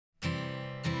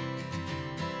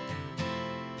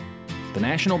The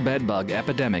national bedbug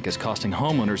epidemic is costing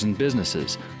homeowners and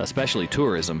businesses, especially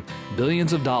tourism,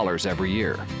 billions of dollars every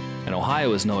year. And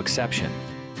Ohio is no exception.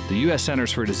 The U.S.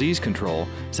 Centers for Disease Control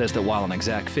says that while an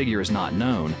exact figure is not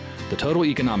known, the total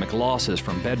economic losses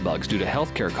from bedbugs due to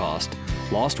healthcare costs,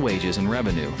 lost wages and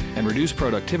revenue, and reduced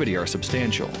productivity are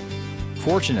substantial.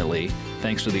 Fortunately,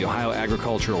 thanks to the Ohio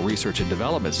Agricultural Research and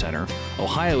Development Center,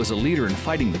 Ohio is a leader in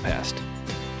fighting the pest.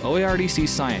 OARDC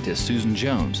scientist Susan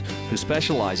Jones, who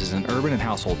specializes in urban and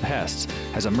household pests,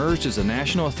 has emerged as a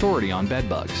national authority on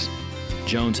bedbugs.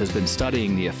 Jones has been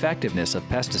studying the effectiveness of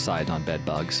pesticides on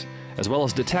bedbugs, as well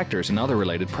as detectors and other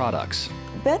related products.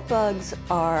 Bedbugs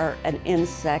are an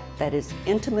insect that is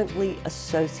intimately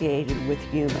associated with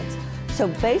humans. So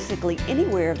basically,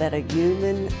 anywhere that a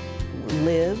human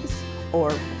lives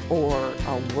or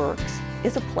works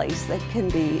is a place that can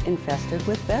be infested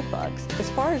with bedbugs. As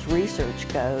far as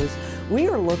research goes, we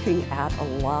are looking at a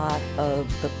lot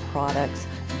of the products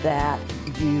that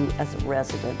you as a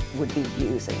resident would be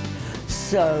using.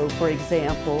 So, for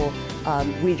example,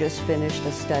 we just finished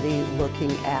a study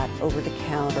looking at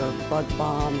over-the-counter bug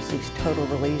bombs, these total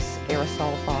release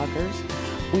aerosol foggers.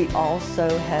 We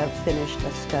also have finished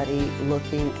a study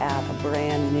looking at a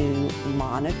brand new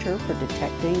monitor for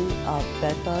detecting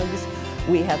bedbugs.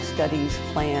 We have studies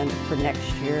planned for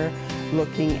next year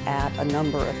looking at a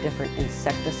number of different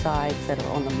insecticides that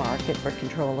are on the market for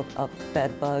control of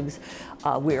bed bugs.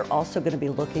 We're also going to be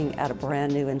looking at a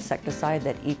brand new insecticide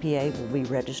that EPA will be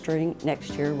registering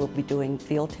next year. We'll be doing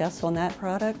field tests on that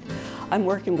product. I'm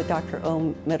working with Dr.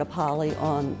 Mittapalli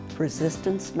on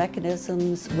resistance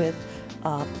mechanisms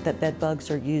that bed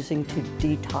bugs are using to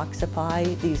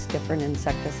detoxify these different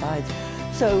insecticides.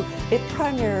 So it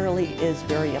primarily is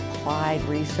very applied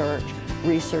research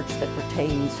that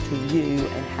pertains to you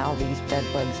and how these bed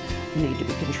bugs need to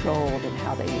be controlled and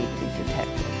how they need to be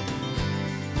detected.